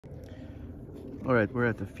All right, we're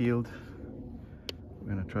at the field. We're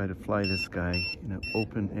gonna try to fly this guy in an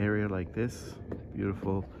open area like this.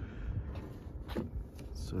 Beautiful.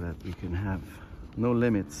 So that we can have no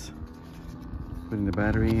limits. Putting the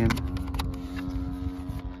battery in.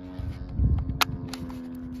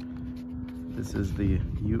 This is the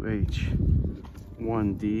UH-1D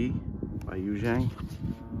by YuXiang.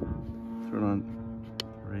 Turn on,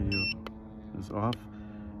 radio is off.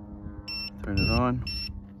 Turn it on.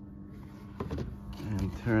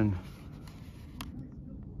 And turn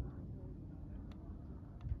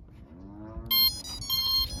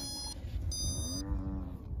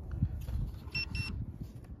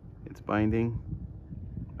it's binding,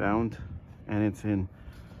 bound, and it's in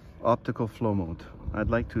optical flow mode. I'd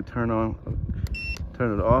like to turn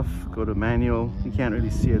it off, go to manual. You can't really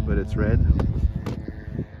see it, but it's red.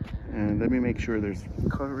 And let me make sure there's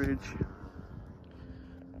coverage.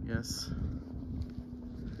 Yes,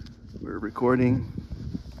 we're recording.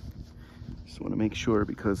 Just want to make sure,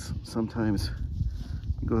 because sometimes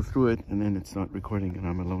you go through it and then it's not recording and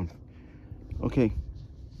I'm alone. Okay,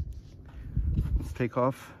 let's take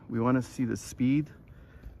off. We want to see the speed.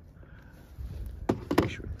 Make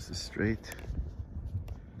sure this is straight.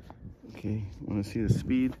 Okay, want to see the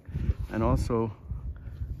speed, and also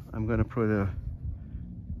I'm going to put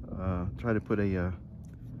try to put a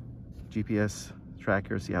GPS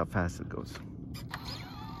tracker, see how fast it goes.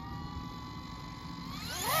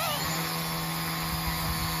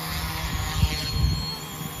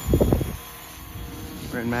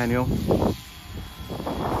 We're in manual.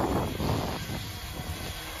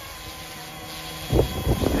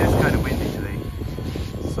 It is kind of windy today,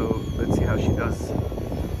 so let's see how she does.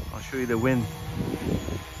 I'll show you the wind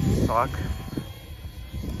sock.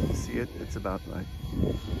 You see it? It's about like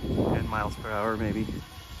 10 miles per hour maybe.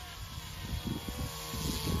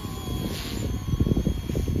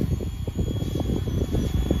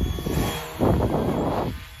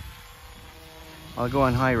 I'll go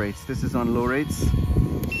on high rates. This is on low rates.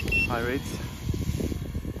 High rates.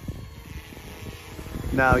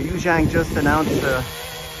 Now YuXiang just announced a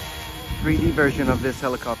 3D version of this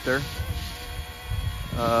helicopter.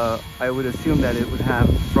 I would assume that it would have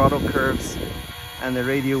throttle curves and the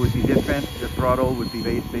radio would be different. The throttle would be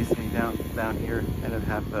basically down here, and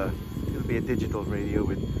it'll be a digital radio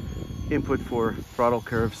with input for throttle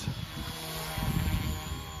curves.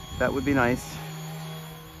 That would be nice.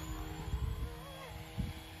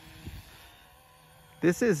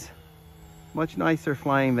 This is much nicer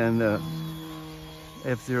flying than the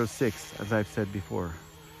F06, as I've said before,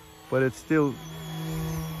 but it's still,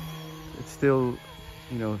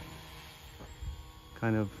 you know,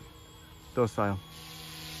 kind of docile.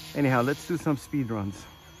 Anyhow, let's do some speed runs.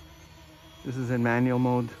 This is in manual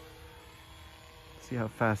mode. See how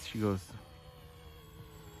fast she goes.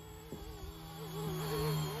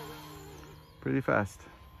 Pretty fast.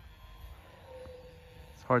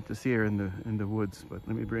 It's hard to see her in the woods, but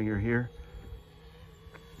let me bring her here.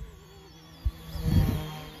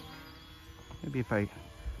 Maybe if I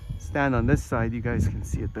stand on this side, you guys can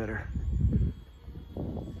see it better.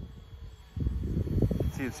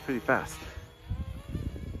 See, it's pretty fast.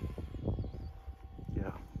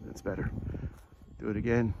 Yeah, that's better. Do it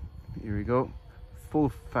again. Here we go. Full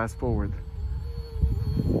fast forward.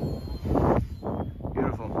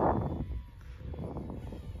 Beautiful.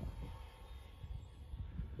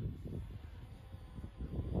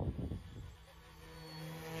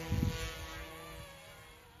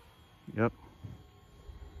 Yep.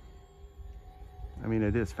 I mean,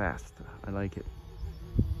 it is fast. I like it.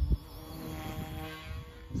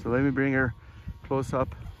 So let me bring her close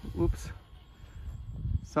up. Oops.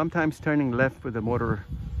 Sometimes turning left with the motor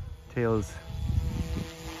tails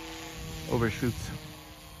overshoots.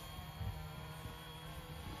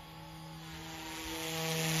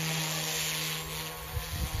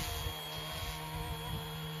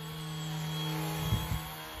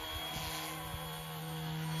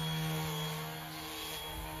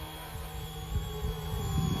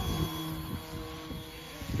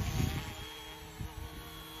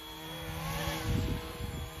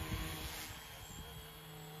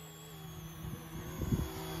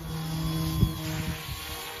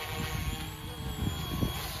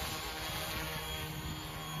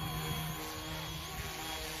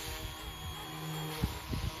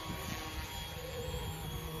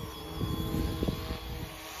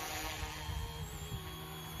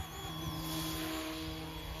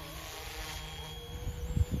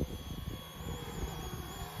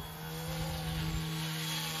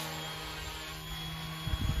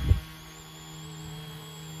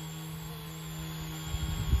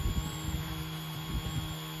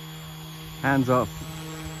 Hands off.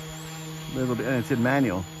 a little bit, and it's in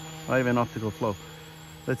manual, not even optical flow.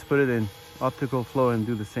 Let's put it in optical flow and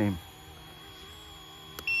do the same.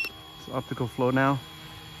 It's optical flow now.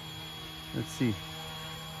 Let's see.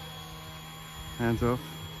 Hands off.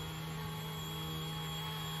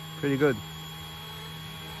 Pretty good.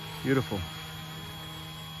 Beautiful.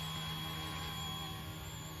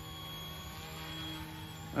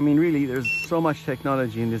 I mean, really, there's so much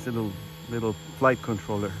technology in this little flight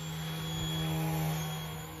controller.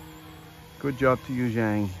 Good job to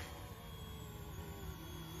YuXiang.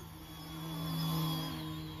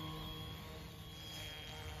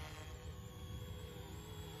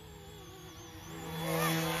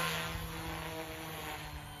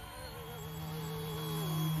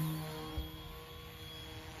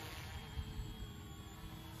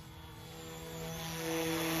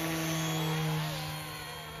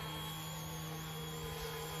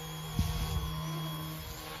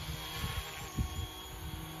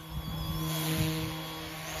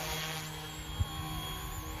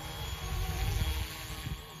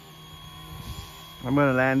 I'm going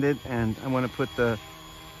to land it, and I'm going to put the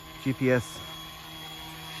GPS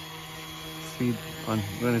speed on.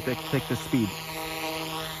 I'm going to take the speed.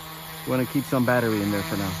 I'm going to keep some battery in there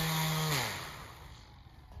for now.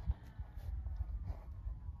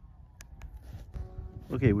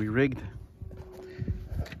 Okay, we rigged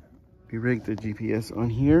the GPS on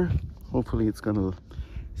here. Hopefully it's going to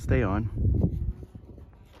stay on.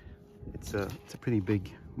 It's a pretty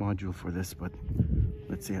big module for this, but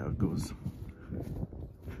let's see how it goes.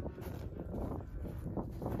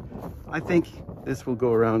 I think this will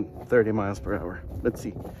go around 30 miles per hour. Let's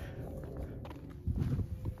see.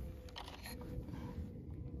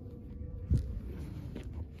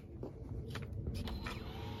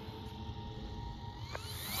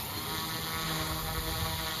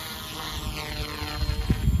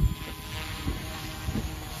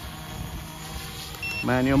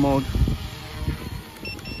 Manual mode,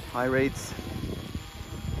 high rates.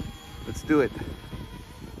 Let's do it.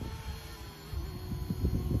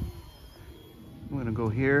 I'm gonna go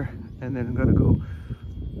here, and then I'm gonna go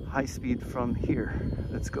high speed from here.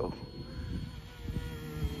 Let's go.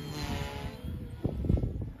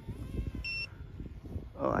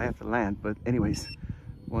 Oh, I have to land, but anyways,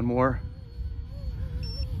 one more.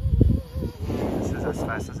 This is as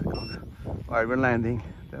fast as it goes. All right, we're landing.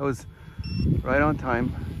 That was right on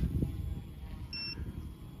time.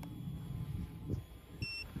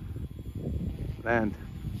 Land.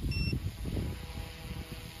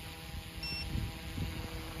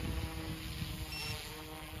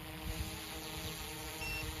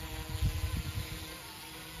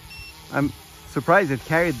 I'm surprised it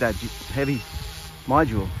carried that heavy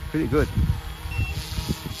module. Pretty good.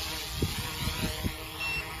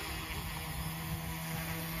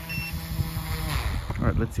 All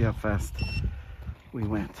right, let's see how fast we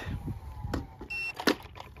went.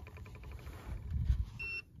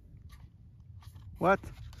 What?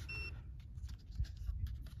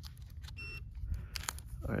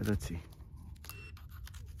 All right, let's see.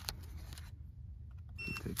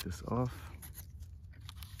 Take this off.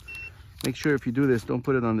 Make sure if you do this, don't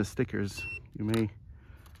put it on the stickers. You may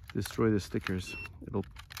destroy the stickers. It'll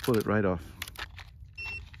pull it right off.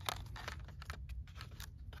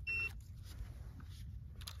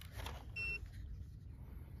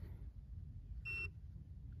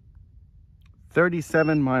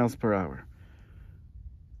 "37 miles per hour.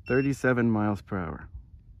 37 miles per hour.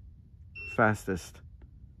 Fastest.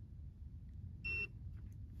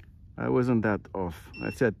 I wasn't that off.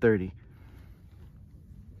 I said 30.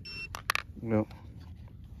 No.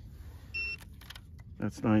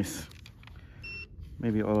 That's nice.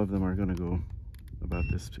 Maybe all of them are gonna go about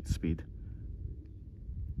this speed.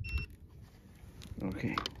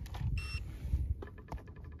 Okay.